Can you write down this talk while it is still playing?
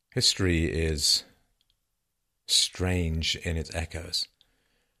History is strange in its echoes.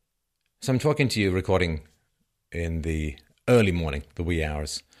 So I'm talking to you, recording in the early morning, the wee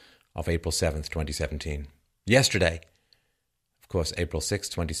hours of April 7th, 2017. Yesterday, of course, April 6th,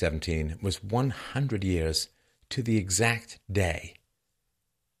 2017, was 100 years to the exact day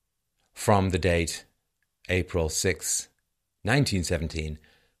from the date April 6, 1917,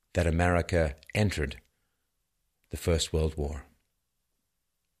 that America entered the First World War.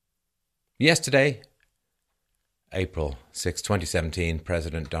 Yesterday, April 6, 2017,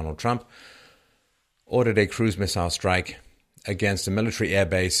 President Donald Trump ordered a cruise missile strike against a military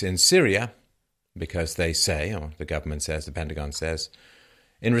airbase in Syria because they say, or the government says, the Pentagon says,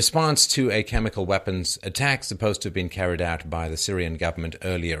 in response to a chemical weapons attack supposed to have been carried out by the Syrian government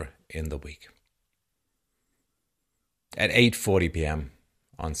earlier in the week. At 8:40 p.m.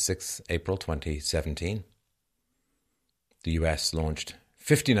 on 6 April 2017, the U.S. launched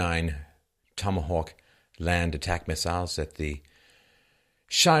 59 Tomahawk land attack missiles at the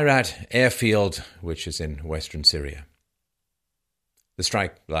Shirat airfield, which is in western Syria. The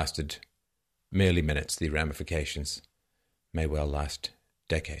strike lasted merely minutes. The ramifications may well last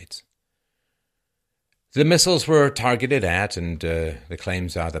decades. The missiles were targeted at, and the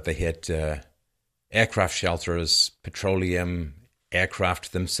claims are that they hit aircraft shelters, petroleum,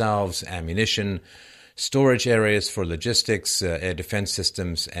 aircraft themselves, ammunition, storage areas for logistics, air defense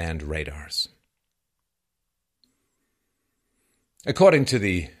systems, and radars. According to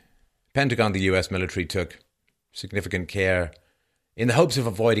the Pentagon, the U.S. military took significant care in the hopes of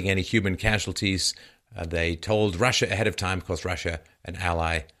avoiding any human casualties. They told Russia ahead of time, of course, Russia, an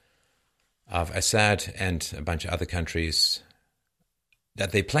ally of Assad and a bunch of other countries,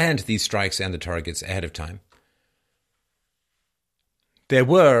 that they planned these strikes and the targets ahead of time. There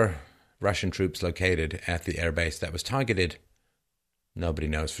were Russian troops located at the airbase that was targeted. Nobody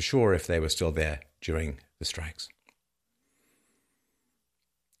knows for sure if they were still there during the strikes.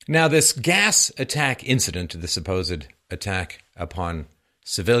 Now, this gas attack incident, the supposed attack upon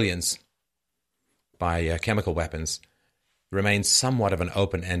civilians by chemical weapons, remains somewhat of an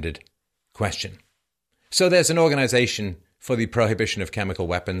open-ended question. So there's an organization for the prohibition of chemical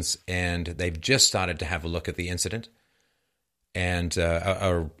weapons, and they've just started to have a look at the incident, and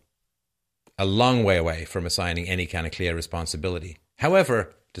are a long way away from assigning any kind of clear responsibility.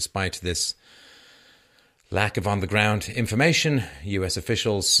 However, despite this lack of on-the-ground information, U.S.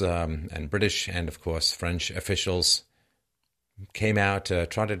 officials and British and, of course, French officials came out,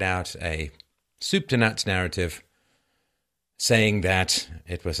 trotted out a soup-to-nuts narrative saying that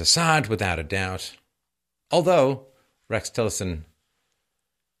it was Assad without a doubt, although Rex Tillerson,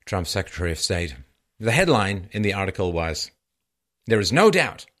 Trump's Secretary of State, the headline in the article was, "There is no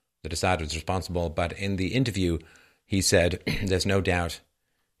doubt that Assad was responsible," but in the interview he said, "There's no doubt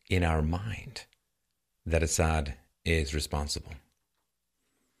in our mind that Assad is responsible."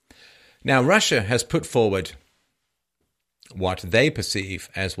 Now, Russia has put forward what they perceive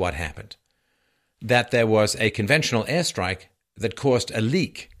as what happened, that there was a conventional airstrike that caused a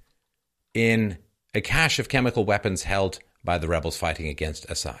leak in a cache of chemical weapons held by the rebels fighting against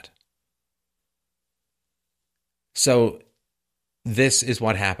Assad. So this is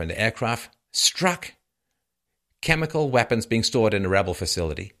what happened. Aircraft struck chemical weapons being stored in a rebel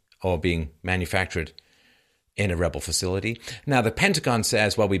facility or being manufactured in a rebel facility. Now, the Pentagon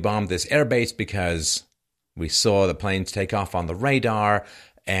says, well, we bombed this airbase because we saw the planes take off on the radar,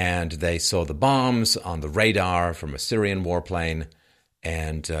 and they saw the bombs on the radar from a Syrian warplane.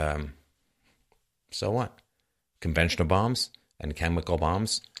 And so what? Conventional bombs and chemical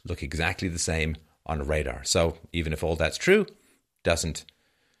bombs look exactly the same on a radar. So even if all that's true, doesn't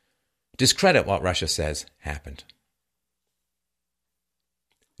discredit what Russia says happened.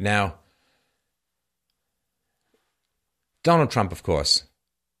 Now, Donald Trump, of course,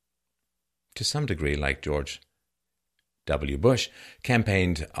 to some degree, like George W. Bush,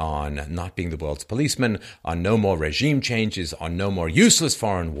 campaigned on not being the world's policeman, on no more regime changes, on no more useless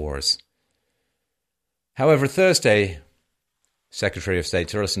foreign wars. However, Thursday, Secretary of State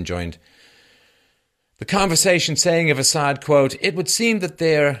Tillerson joined the conversation saying of Assad, quote, "It would seem that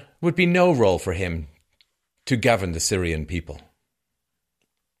there would be no role for him to govern the Syrian people."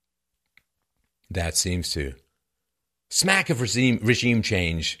 That seems to smack of regime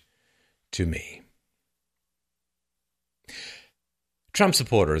change to me. Trump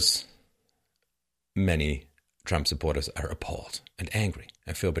supporters, many Trump supporters, are appalled and angry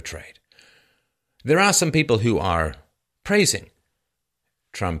and feel betrayed. There are some people who are praising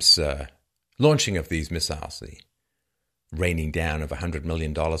Trump's launching of these missiles, the raining down of $100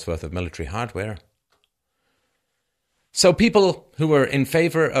 million worth of military hardware. So people who were in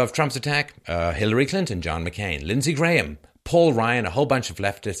favor of Trump's attack, Hillary Clinton, John McCain, Lindsey Graham, Paul Ryan, a whole bunch of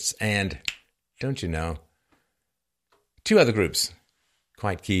leftists, and, don't you know, two other groups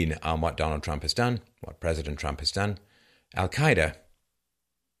quite keen on what Donald Trump has done, what President Trump has done, Al-Qaeda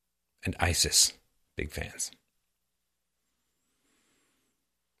and ISIS, big fans.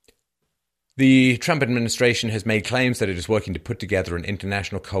 The Trump administration has made claims that it is working to put together an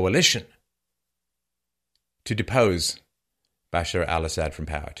international coalition to depose Bashar al-Assad from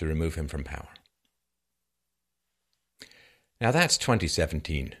power, to remove him from power. Now that's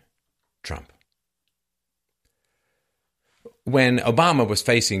 2017 Trump. When Obama was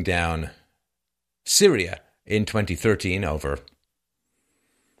facing down Syria in 2013 over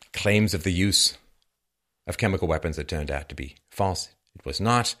claims of the use of chemical weapons that turned out to be false, it was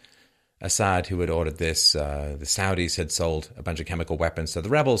not Assad who had ordered this. The Saudis had sold a bunch of chemical weapons to the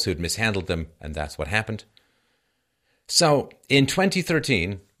rebels who had mishandled them, and that's what happened. So in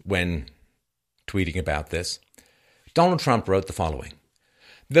 2013, when tweeting about this, Donald Trump wrote the following: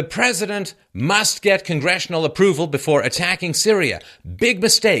 "The president must get congressional approval before attacking Syria. Big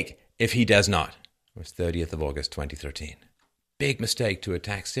mistake if he does not." It was 30th of August 2013. Big mistake to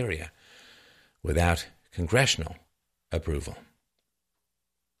attack Syria without congressional approval.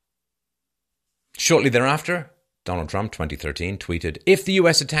 Shortly thereafter, Donald Trump, 2013, tweeted, "If the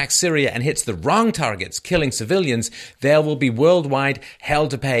US attacks Syria and hits the wrong targets, killing civilians, there will be worldwide hell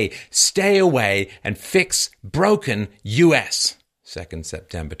to pay. Stay away and fix broken US." 2nd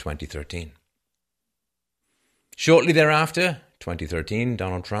September 2013. Shortly thereafter, 2013,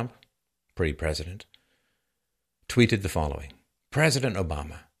 Donald Trump, pre-president, tweeted the following: "President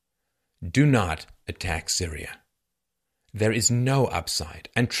Obama, do not attack Syria. There is no upside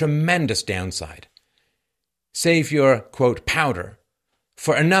and tremendous downside. Save your, quote, powder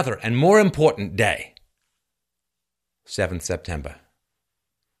for another and more important day." 7th September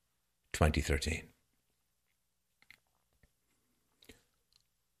 2013.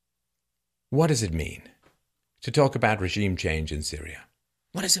 What does it mean to talk about regime change in Syria?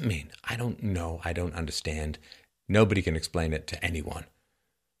 What does it mean? I don't know. I don't understand. Nobody can explain it to anyone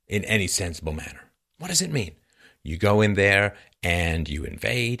in any sensible manner. What does it mean? You go in there and you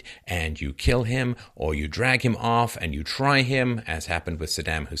invade and you kill him, or you drag him off and you try him, as happened with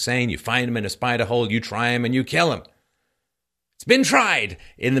Saddam Hussein. You find him in a spider hole, you try him and you kill him. It's been tried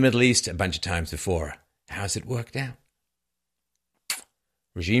in the Middle East a bunch of times before. How's it worked out?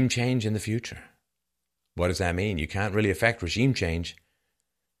 Regime change in the future. What does that mean? You can't really affect regime change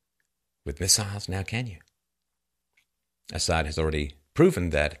with missiles now, can you? Assad has already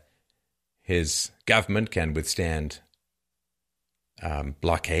proven that his government can withstand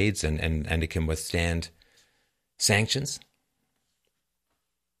blockades and it can withstand sanctions.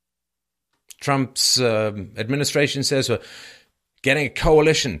 Trump's administration says we're getting a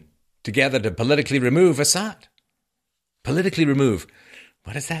coalition together to politically remove Assad. Politically remove.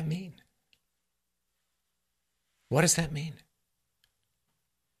 What does that mean? What does that mean?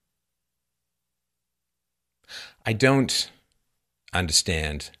 I don't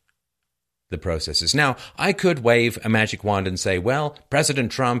understand the processes. Now, I could wave a magic wand and say, well,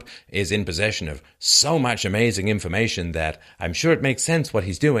 President Trump is in possession of so much amazing information that I'm sure it makes sense what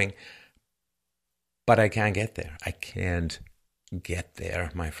he's doing, but I can't get there. I can't get there,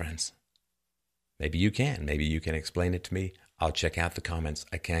 my friends. Maybe you can. Maybe you can explain it to me. I'll check out the comments.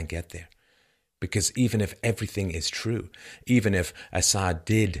 I can't get there. Because even if everything is true, even if Assad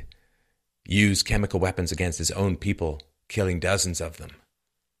did use chemical weapons against his own people, killing dozens of them,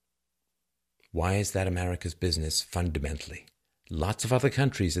 why is that America's business fundamentally? Lots of other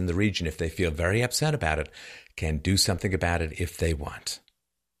countries in the region, if they feel very upset about it, can do something about it if they want.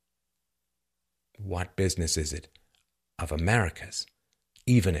 What business is it of America's,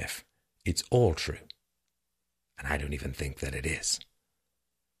 even if it's all true? And I don't even think that it is.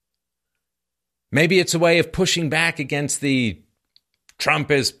 Maybe it's a way of pushing back against the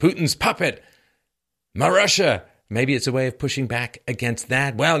Trump is Putin's puppet, Russia. Maybe it's a way of pushing back against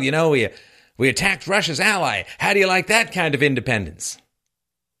that. Well, you know, we attacked Russia's ally. How do you like that kind of independence?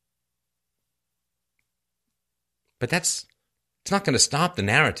 But it's not going to stop the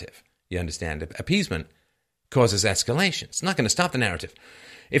narrative. You understand? Appeasement causes escalation. It's not going to stop the narrative.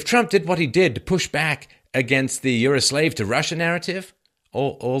 If Trump did what he did to push back against the "you're a slave to Russia" narrative,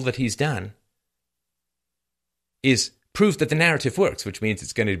 all that he's done is prove that the narrative works, which means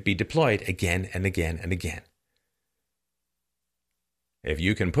it's going to be deployed again and again and again. If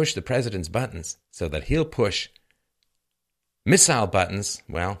you can push the president's buttons so that he'll push missile buttons,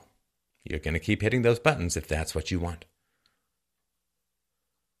 well, you're going to keep hitting those buttons if that's what you want.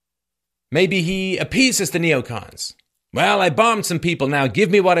 Maybe he appeases the neocons Well, I bombed some people, now give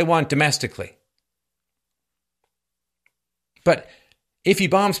me what I want domestically. But if he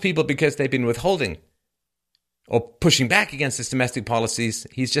bombs people because they've been withholding or pushing back against his domestic policies,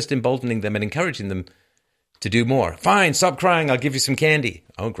 he's just emboldening them and encouraging them to do more. Fine, stop crying, I'll give you some candy.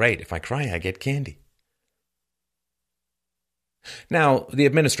 Oh, great, if I cry, I get candy. Now, the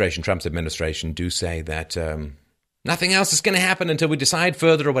administration, Trump's administration, do say that nothing else is going to happen until we decide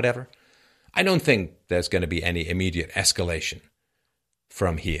further or whatever. I don't think there's going to be any immediate escalation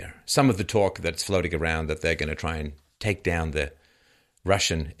from here. Some of the talk that's floating around that they're going to try and take down the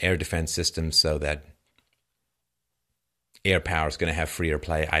Russian air defense system so that air power is going to have freer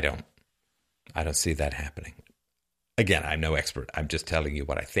play. I don't see that happening. Again, I'm no expert. I'm just telling you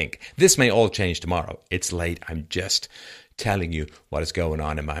what I think. This may all change tomorrow. It's late. I'm just telling you what is going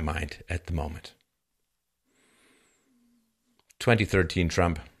on in my mind at the moment. 2013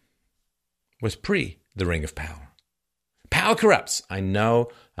 Trump was pre the Ring of Power. Power corrupts. I know,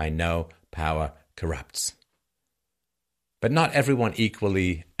 power corrupts. But not everyone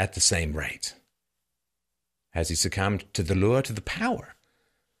equally at the same rate. Has he succumbed to the lure, to the power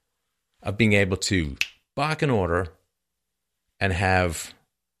of being able to bark an order and have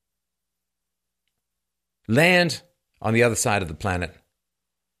land on the other side of the planet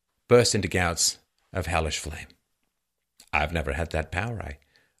burst into gouts of hellish flame? I've never had that power.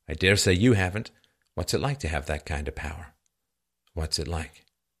 I dare say you haven't. What's it like to have that kind of power? What's it like?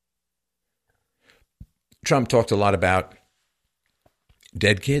 Trump talked a lot about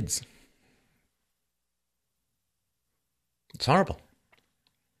dead kids. It's horrible.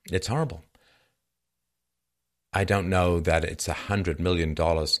 It's horrible. I don't know that it's $100 million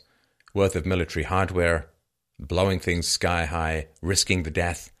worth of military hardware, blowing things sky high, risking the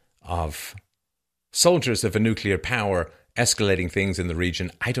death of soldiers of a nuclear power, escalating things in the region.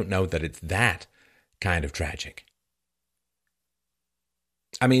 I don't know that it's that kind of tragic.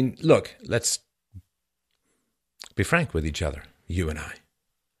 I mean, look, let's be frank with each other, you and I.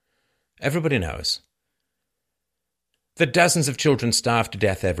 Everybody knows that dozens of children starve to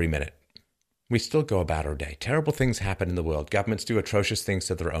death every minute. We still go about our day. Terrible things happen in the world. Governments do atrocious things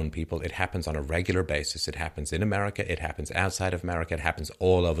to their own people. It happens on a regular basis. It happens in America. It happens outside of America. It happens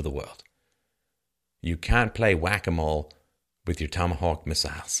all over the world. You can't play whack-a-mole with your Tomahawk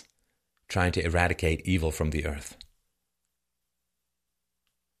missiles, trying to eradicate evil from the earth.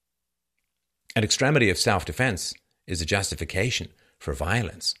 An extremity of self-defense is a justification for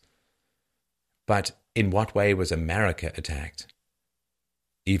violence. But in what way was America attacked?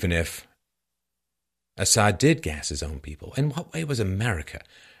 Even if Assad did gas his own people, in what way was America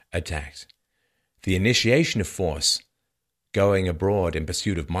attacked? The initiation of force going abroad in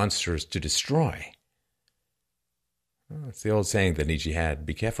pursuit of monsters to destroy. Well, it's the old saying that Nietzsche had,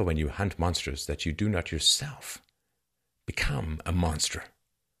 be careful when you hunt monsters that you do not yourself become a monster.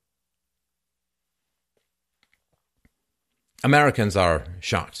 Americans are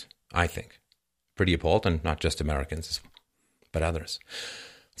shocked, I think. Pretty appalled, and not just Americans, but others.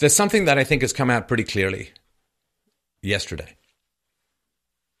 There's something that I think has come out pretty clearly yesterday.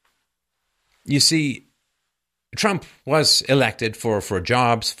 You see, Trump was elected for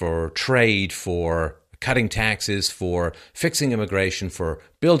jobs, for trade, for cutting taxes, for fixing immigration, for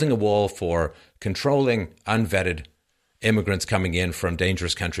building a wall, for controlling unvetted immigrants coming in from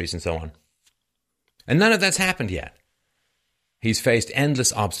dangerous countries and so on. And none of that's happened yet. He's faced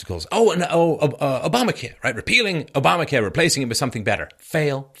endless obstacles. Obamacare, right? Repealing Obamacare, replacing it with something better.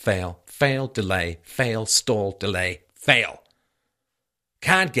 Fail, delay, fail, stall, delay, fail.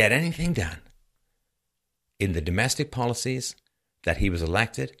 Can't get anything done. In the domestic policies that he was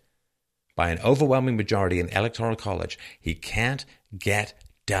elected by an overwhelming majority in the Electoral College, he can't get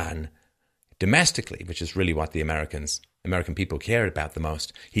done domestically, which is really what the American people care about the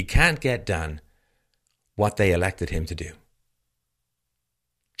most. He can't get done what they elected him to do.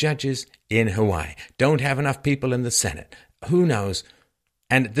 Judges in Hawaii don't have enough people in the Senate. Who knows?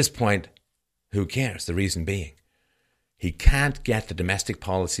 And at this point, who cares? The reason being, he can't get the domestic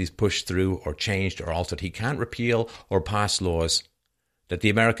policies pushed through or changed or altered. He can't repeal or pass laws that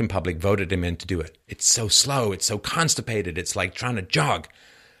the American public voted him in to do it. It's so slow. It's so constipated. It's like trying to jog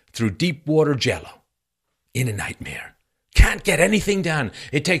through deep water jello in a nightmare. Can't get anything done.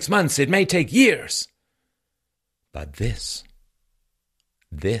 It takes months. It may take years. But this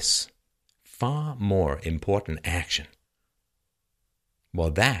far more important action, well,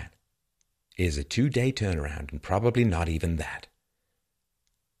 that is a 2-day turnaround, and probably not even that.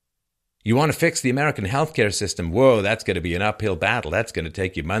 You want to fix the American healthcare system? Whoa, that's going to be an uphill battle. That's going to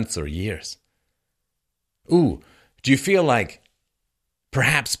take you months or years. Ooh, do you feel like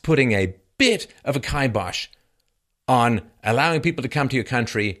perhaps putting a bit of a kibosh on allowing people to come to your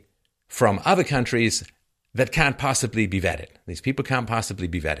country from other countries that can't possibly be vetted. These people can't possibly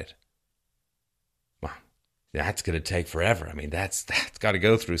be vetted. Well, that's going to take forever. I mean, that's got to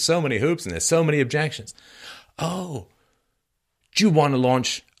go through so many hoops and there's so many objections. Oh, do you want to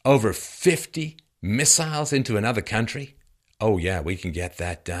launch over 50 missiles into another country? Oh, yeah, we can get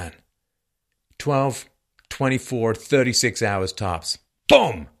that done. 12, 24, 36 hours tops.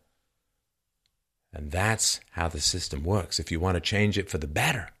 Boom! And that's how the system works. If you want to change it for the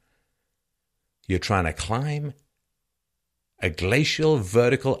better, you're trying to climb a glacial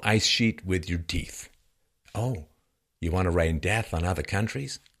vertical ice sheet with your teeth. Oh, you want to rain death on other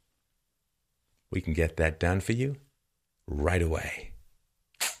countries? We can get that done for you right away.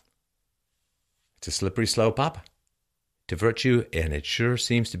 It's a slippery slope up to virtue, and it sure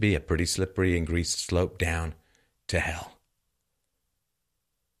seems to be a pretty slippery and greased slope down to hell.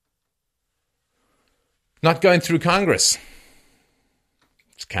 Not going through Congress.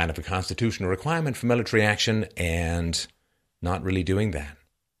 It's kind of a constitutional requirement for military action, and not really doing that,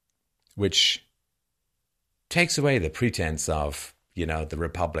 which takes away the pretense of, the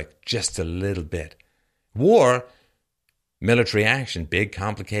republic just a little bit. War, military action, big,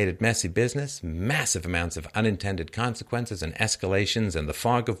 complicated, messy business, massive amounts of unintended consequences and escalations and the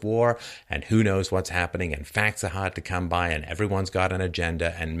fog of war, and who knows what's happening, and facts are hard to come by, and everyone's got an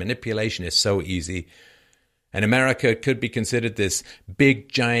agenda, and manipulation is so easy. And America could be considered this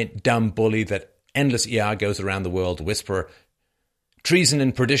big, giant, dumb bully that endless goes around the world, whisper treason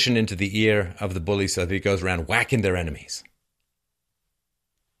and perdition into the ear of the bully so that he goes around whacking their enemies.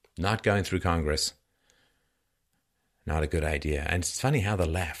 Not going through Congress. Not a good idea. And it's funny how the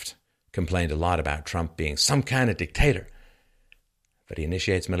left complained a lot about Trump being some kind of dictator, but he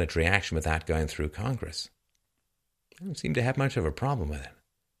initiates military action without going through Congress. I don't seem to have much of a problem with it.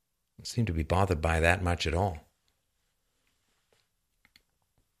 Don't seem to be bothered by that much at all.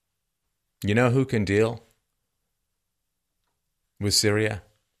 You know who can deal with Syria?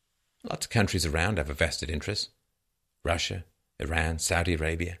 Lots of countries around have a vested interest. Russia, Iran, Saudi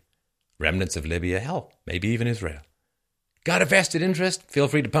Arabia, remnants of Libya, hell, maybe even Israel. Got a vested interest? Feel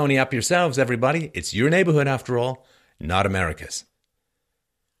free to pony up yourselves, everybody. It's your neighborhood, after all, not America's.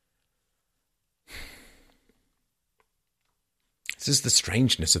 This is the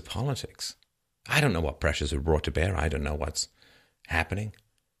strangeness of politics. I don't know what pressures are brought to bear. I don't know what's happening.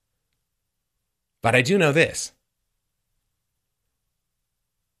 But I do know this.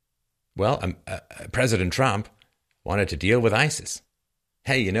 Well, President Trump wanted to deal with ISIS.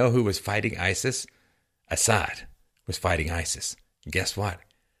 Hey, you know who was fighting ISIS? Assad was fighting ISIS. And guess what?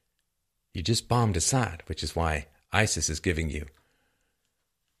 You just bombed Assad, which is why ISIS is giving you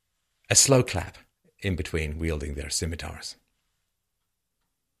a slow clap in between wielding their scimitars.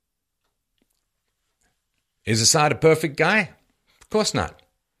 Is Assad a perfect guy? Of course not.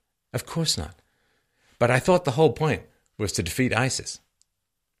 Of course not. But I thought the whole point was to defeat ISIS.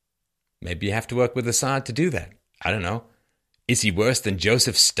 Maybe you have to work with Assad to do that. I don't know. Is he worse than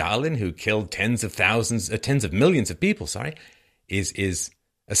Joseph Stalin, who killed tens of millions of people, sorry? Is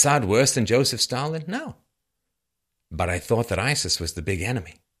Assad worse than Joseph Stalin? No. But I thought that ISIS was the big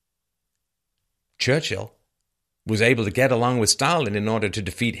enemy. Churchill was able to get along with Stalin in order to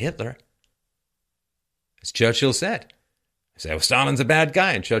defeat Hitler. As Churchill said, well, Stalin's a bad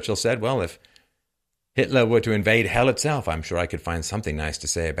guy. And Churchill said, well, if Hitler were to invade hell itself, I'm sure I could find something nice to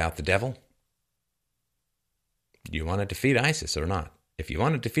say about the devil. Do you want to defeat ISIS or not? If you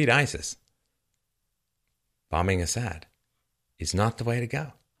want to defeat ISIS, bombing Assad is not the way to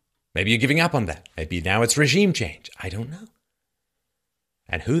go. Maybe you're giving up on that. Maybe now it's regime change. I don't know.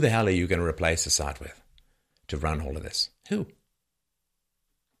 And who the hell are you going to replace Assad with to run all of this? Who?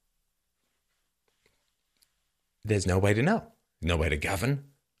 There's no way to know. No way to govern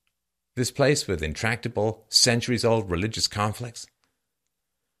this place with intractable, centuries-old religious conflicts.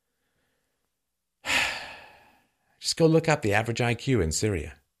 Just go look up the average IQ in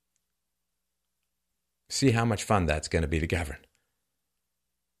Syria. See how much fun that's going to be to govern.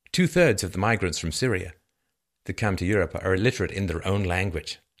 2/3 of the migrants from Syria that come to Europe are illiterate in their own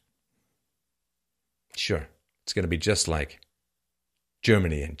language. Sure, it's going to be just like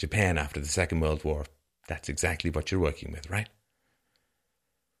Germany and Japan after the Second World War. That's exactly what you're working with, right?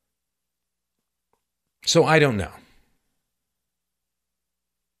 So I don't know.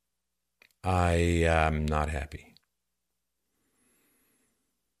 I am not happy.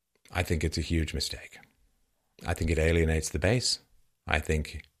 I think it's a huge mistake. I think it alienates the base. I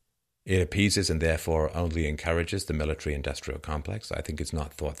think it appeases and therefore only encourages the military-industrial complex. I think it's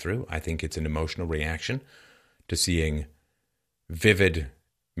not thought through. I think it's an emotional reaction to seeing vivid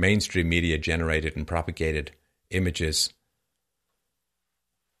mainstream media generated and propagated images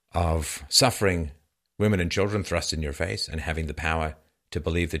of suffering women and children thrust in your face and having the power to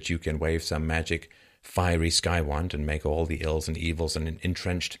believe that you can wave some magic fiery sky wand and make all the ills and evils and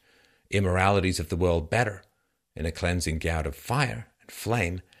entrenched immoralities of the world better in a cleansing gout of fire and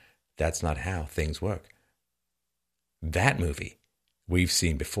flame. That's not how things work. That movie we've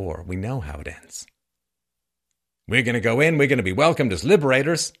seen before. We know how it ends. We're going to go in, we're going to be welcomed as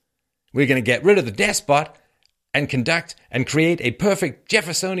liberators, we're going to get rid of the despot and conduct and create a perfect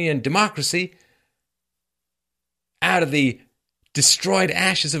Jeffersonian democracy out of the destroyed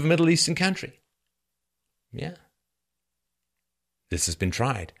ashes of a Middle Eastern country. Yeah. This has been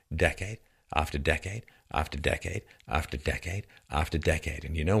tried decade after decade after decade after decade after decade.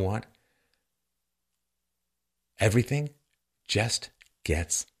 And you know what? Everything just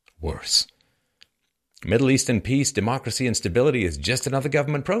gets worse. Middle Eastern peace, democracy, and stability is just another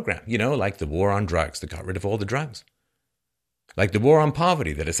government program. You know, like the war on drugs that got rid of all the drugs. Like the war on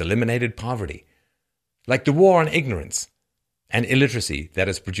poverty that has eliminated poverty. Like the war on ignorance and illiteracy that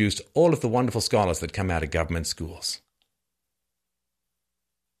has produced all of the wonderful scholars that come out of government schools.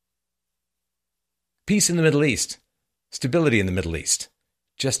 Peace in the Middle East, stability in the Middle East,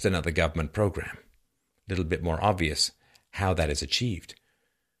 just another government program. A little bit more obvious how that is achieved.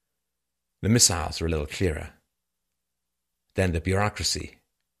 The missiles are a little clearer. Then the bureaucracy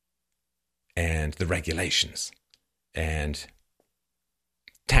and the regulations and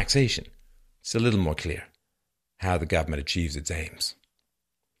taxation. It's a little more clear how the government achieves its aims.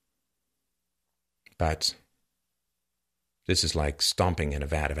 But this is like stomping in a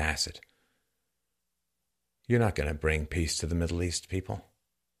vat of acid. You're not going to bring peace to the Middle East, people.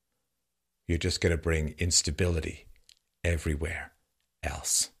 You're just going to bring instability everywhere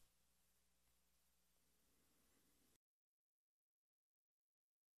else.